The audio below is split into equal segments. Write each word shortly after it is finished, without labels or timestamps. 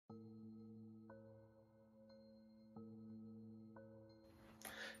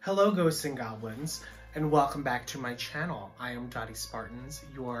Hello ghosts and goblins, and welcome back to my channel. I am Dotty Spartans,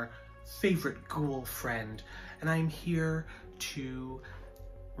 your favorite ghoul friend, and I'm here to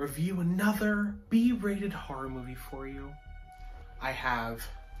review another B-rated horror movie for you. I have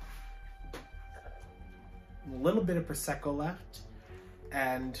a little bit of Prosecco left,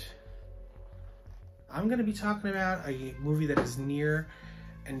 and I'm going to be talking about a movie that is near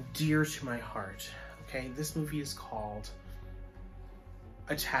and dear to my heart. Okay, this movie is called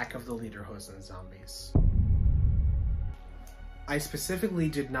Attack of the Lederhosen Zombies. I specifically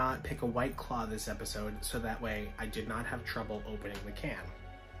did not pick a White Claw this episode, so that way I did not have trouble opening the can.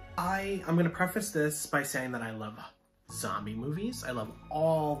 I'm going to preface this by saying that I love zombie movies. I love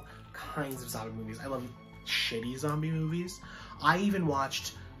all kinds of zombie movies. I love shitty zombie movies. I even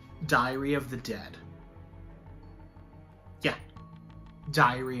watched Diary of the Dead. Yeah,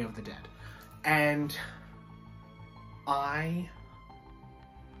 Diary of the Dead. And I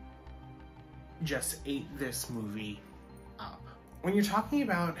just ate this movie up. When you're talking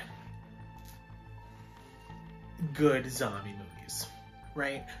about good zombie movies,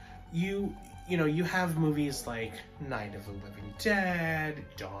 right? You have movies like Night of the Living Dead,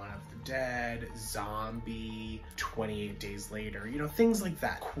 Dawn of the Dead, Zombie, 28 Days Later, things like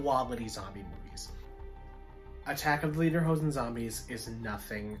that. Quality zombie movies. Attack of the Lederhosen Zombies is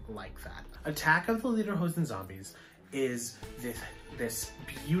nothing like that. Attack of the Lederhosen Zombies is this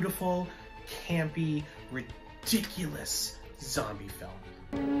beautiful, campy, ridiculous zombie film.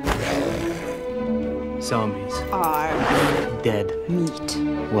 Zombies are dead meat.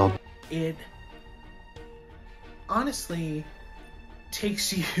 Well, it honestly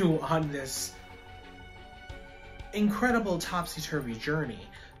takes you on this incredible topsy-turvy journey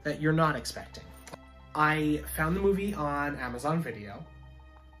that you're not expecting. I found the movie on Amazon Video,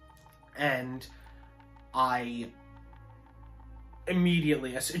 and I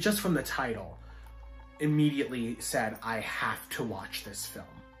immediately, just from the title, immediately said, I have to watch this film.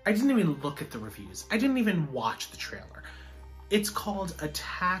 I didn't even look at the reviews. I didn't even watch the trailer. It's called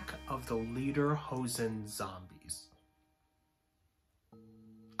Attack of the Lederhosen Zombies.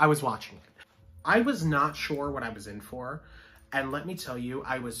 I was watching it. I was not sure what I was in for, and let me tell you,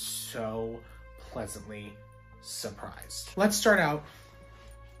 I was so pleasantly surprised. Let's start out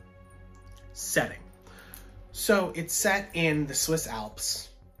setting. So it's set in the Swiss Alps,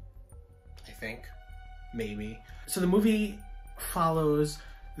 I think, maybe. So the movie follows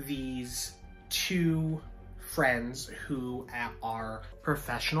these two friends who are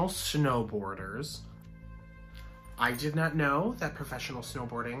professional snowboarders. I did not know that professional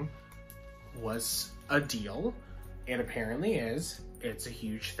snowboarding was a deal. It apparently is. It's a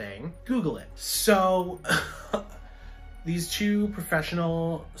huge thing. Google it. So these two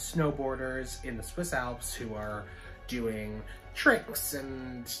professional snowboarders in the Swiss Alps who are doing tricks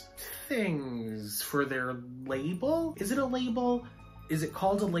and things for their label. Is it a label? Is it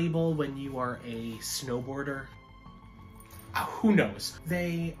called a label when you are a snowboarder? Who knows?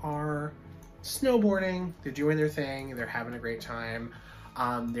 They are snowboarding, they're doing their thing, they're having a great time.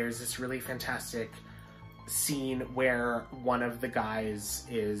 There's this really fantastic scene where one of the guys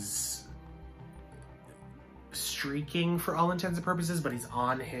is streaking for all intents and purposes, but he's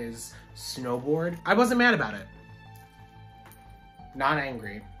on his snowboard. I wasn't mad about it. Not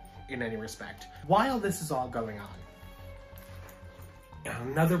angry in any respect. While this is all going on,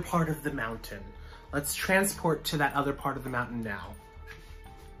 another part of the mountain. Let's transport to that other part of the mountain now.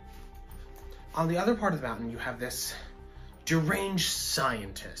 On the other part of the mountain, you have this deranged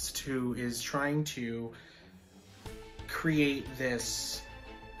scientist who is trying to create this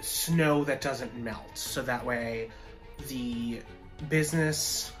snow that doesn't melt, so that way the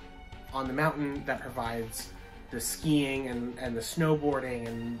business on the mountain that provides the skiing and the snowboarding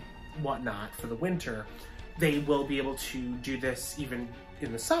and whatnot for the winter, they will be able to do this even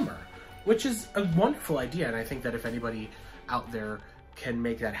in the summer, which is a wonderful idea. And I think that if anybody out there can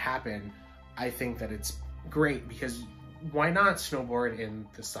make that happen, I think that it's great, because why not snowboard in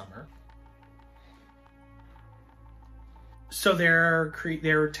the summer? So they're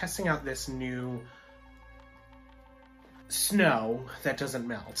testing out this new snow that doesn't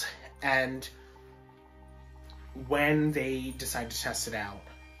melt, and when they decide to test it out,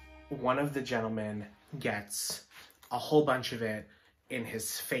 one of the gentlemen gets a whole bunch of it in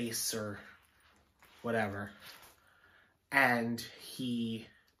his face or whatever, and he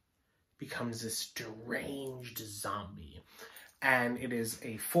becomes this deranged zombie, and it is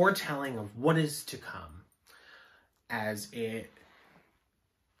a foretelling of what is to come as it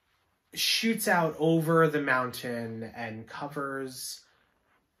shoots out over the mountain and covers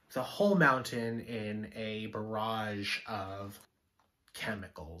the whole mountain in a barrage of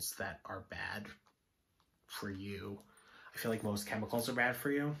chemicals that are bad for you. I feel like most chemicals are bad for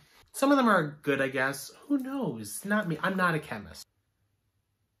you. Some of them are good, I guess. Who knows? Not me. I'm not a chemist.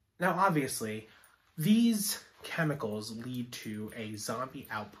 Now, obviously, these chemicals lead to a zombie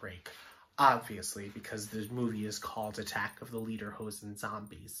outbreak. Obviously, because the movie is called Attack of the Lederhosen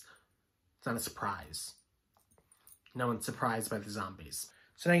Zombies. It's not a surprise. No one's surprised by the zombies.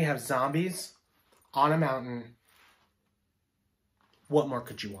 So now you have zombies on a mountain. What more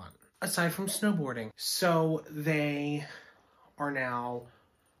could you want? Aside from snowboarding. So they are now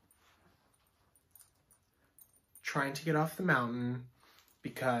trying to get off the mountain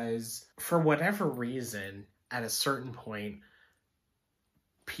because for whatever reason, at a certain point,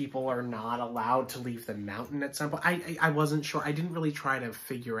 people are not allowed to leave the mountain at some point. I wasn't sure. I didn't really try to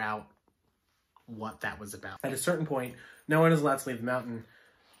figure out what that was about. At a certain point, no one is allowed to leave the mountain.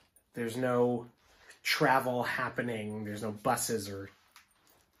 There's no travel happening. There's no buses or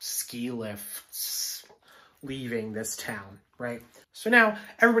ski lifts leaving this town, right? So now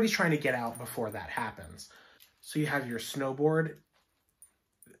everybody's trying to get out before that happens. So you have your snowboard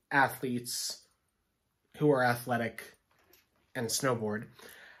athletes who are athletic and snowboard.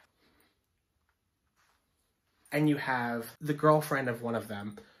 And you have the girlfriend of one of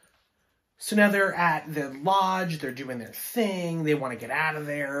them. So now they're at the lodge, they're doing their thing, they want to get out of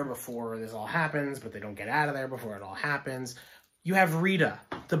there before this all happens, but they don't get out of there before it all happens. You have Rita,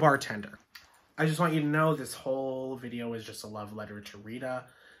 the bartender. I just want you to know this whole video is just a love letter to Rita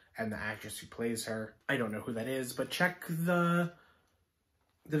and the actress who plays her. I don't know who that is, but check the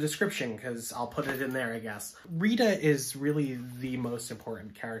description because I'll put it in there, I guess. Rita is really the most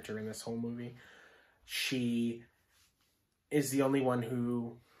important character in this whole movie. She is the only one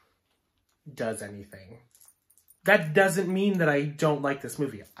who does anything. That doesn't mean that I don't like this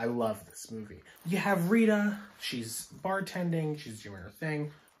movie. I love this movie. You have Rita. She's bartending. She's doing her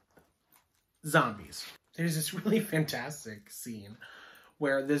thing. Zombies. There's this really fantastic scene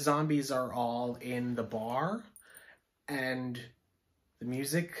where the zombies are all in the bar and the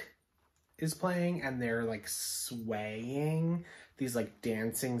music is playing and they're like swaying, these like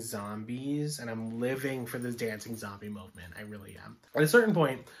dancing zombies, and I'm living for this dancing zombie movement. I really am. At a certain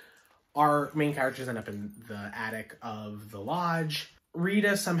point, our main characters end up in the attic of the lodge.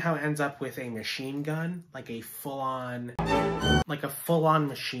 Rita somehow ends up with a machine gun, like a full-on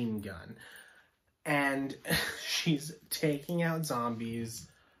machine gun. And she's taking out zombies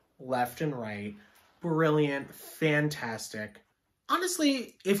left and right. Brilliant, fantastic.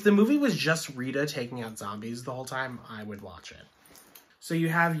 Honestly, if the movie was just Rita taking out zombies the whole time, I would watch it. So you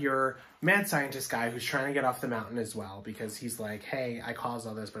have your mad scientist guy who's trying to get off the mountain as well because he's like, hey, I caused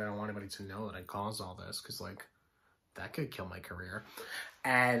all this, but I don't want anybody to know that I caused all this because, like, that could kill my career.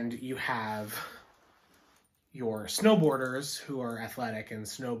 And you have your snowboarders who are athletic and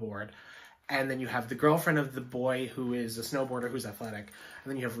snowboard. And then you have the girlfriend of the boy who is a snowboarder who's athletic.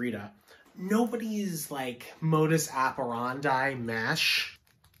 And then you have Rita. Nobody's, like, modus operandi mesh.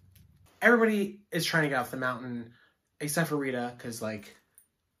 Everybody is trying to get off the mountain except for Rita, because, like,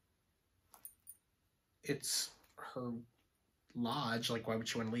 it's her lodge. Like, why would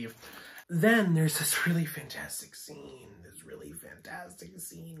she want to leave? Then there's this really fantastic scene.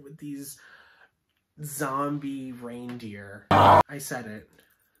 With these zombie reindeer. I said it.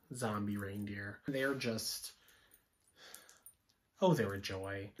 Zombie reindeer. They're just... oh, they're a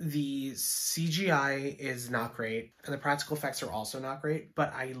joy. The CGI is not great, and the practical effects are also not great,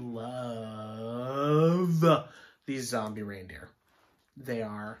 but I love these zombie reindeer. They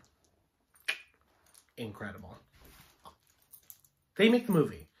are incredible. They make the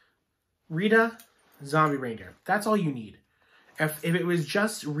movie. Rita, zombie reindeer. That's all you need. If it was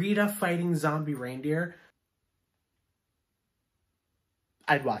just Rita fighting zombie reindeer,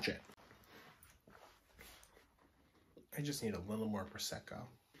 I'd watch it. I just need a little more Prosecco.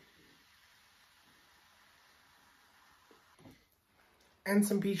 And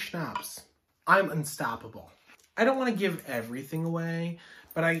some peach schnapps. I'm unstoppable. I don't want to give everything away,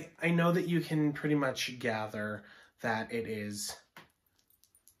 but I know that you can pretty much gather that it is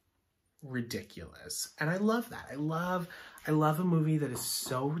ridiculous. And I love that. I love a movie that is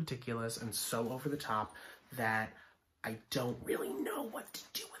so ridiculous and so over the top that I don't really know what to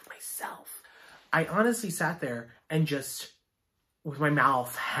do with myself. I honestly sat there and just, with my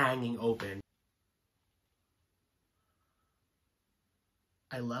mouth hanging open.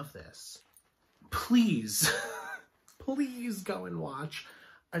 I love this. Please, please go and watch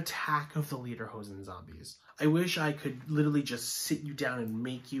Attack of the Lederhosen Zombies. I wish I could literally just sit you down and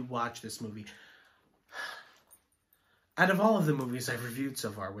make you watch this movie. Out of all of the movies I've reviewed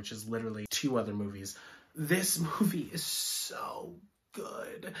so far, which is literally 2 other movies, this movie is so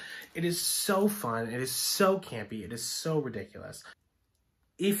good. It is so fun. It is so campy. It is so ridiculous.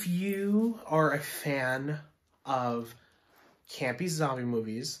 If you are a fan of campy zombie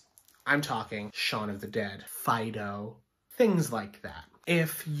movies, I'm talking Shaun of the Dead, Fido, things like that.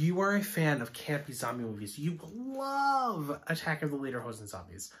 If you are a fan of campy zombie movies, you will love Attack of the Lederhosen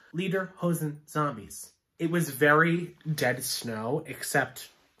Zombies. Lederhosen Zombies. It was very Dead Snow, except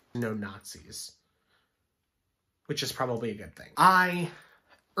no Nazis. Which is probably a good thing. I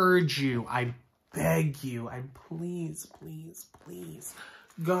urge you, I beg you, I please, please, please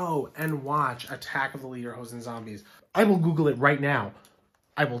go and watch Attack of the Lederhosen Zombies. I will Google it right now.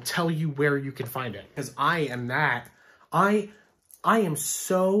 I will tell you where you can find it. Because I am that. I am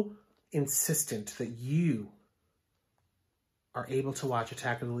so insistent that you are able to watch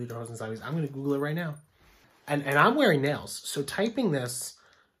Attack of the Lederhosen Zombies. I'm going to Google it right now. And I'm wearing nails, so typing this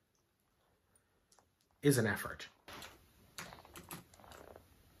is an effort.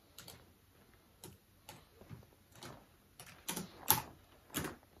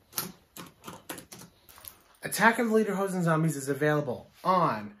 Attack of the Lederhosen Zombies is available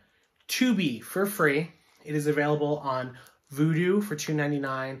on Tubi for free. It is available on Vudu for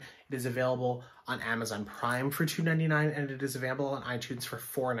 $2.99. It is available on Amazon Prime for $2.99, and it is available on iTunes for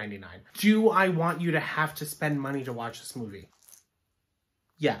 $4.99. Do I want you to have to spend money to watch this movie?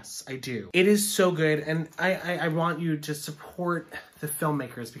 Yes, I do. It is so good, and I want you to support the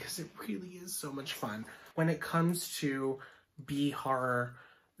filmmakers because it really is so much fun. When it comes to B-horror,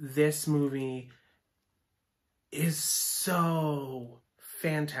 this movie is so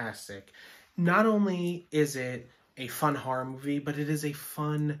fantastic. Not only is it a fun horror movie, but it is a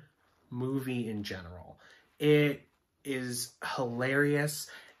fun movie in general. It is hilarious,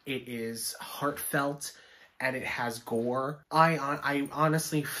 it is heartfelt, and it has gore. I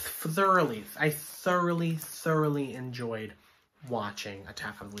honestly thoroughly enjoyed watching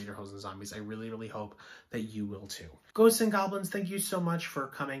Attack of the Lederhosen Zombies. I really hope that you will too. Ghosts and Goblins, thank you so much for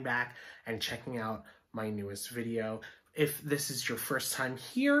coming back and checking out my newest video. If this is your first time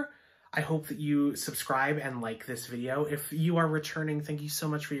here, I hope that you subscribe and like this video. If you are returning, thank you so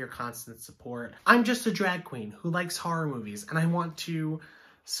much for your constant support. I'm just a drag queen who likes horror movies, and I want to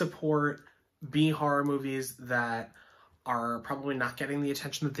support B-horror movies that are probably not getting the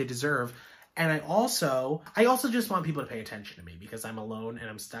attention that they deserve. And I also just want people to pay attention to me because I'm alone and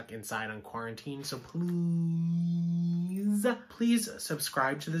I'm stuck inside on quarantine. So please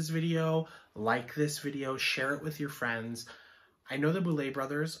subscribe to this video, like this video, share it with your friends. I know the Boulet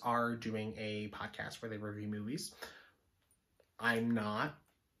brothers are doing a podcast where they review movies. I'm not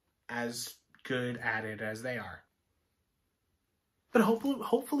as good at it as they are. But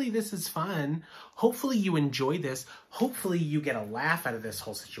hopefully this is fun. Hopefully you enjoy this. Hopefully you get a laugh out of this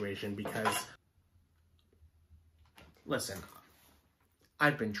whole situation because, listen,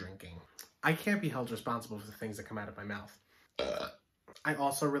 I've been drinking. I can't be held responsible for the things that come out of my mouth. I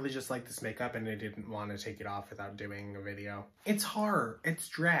also really just like this makeup and I didn't want to take it off without doing a video. It's horror. It's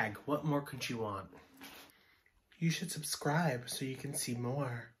drag. What more could you want? You should subscribe so you can see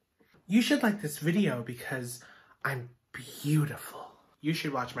more. You should like this video because I'm beautiful. You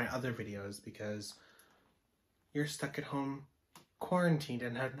should watch my other videos because you're stuck at home quarantined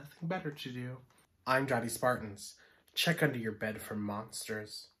and have nothing better to do. I'm Dotty Spartans. Check under your bed for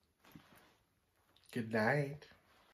monsters. Good night.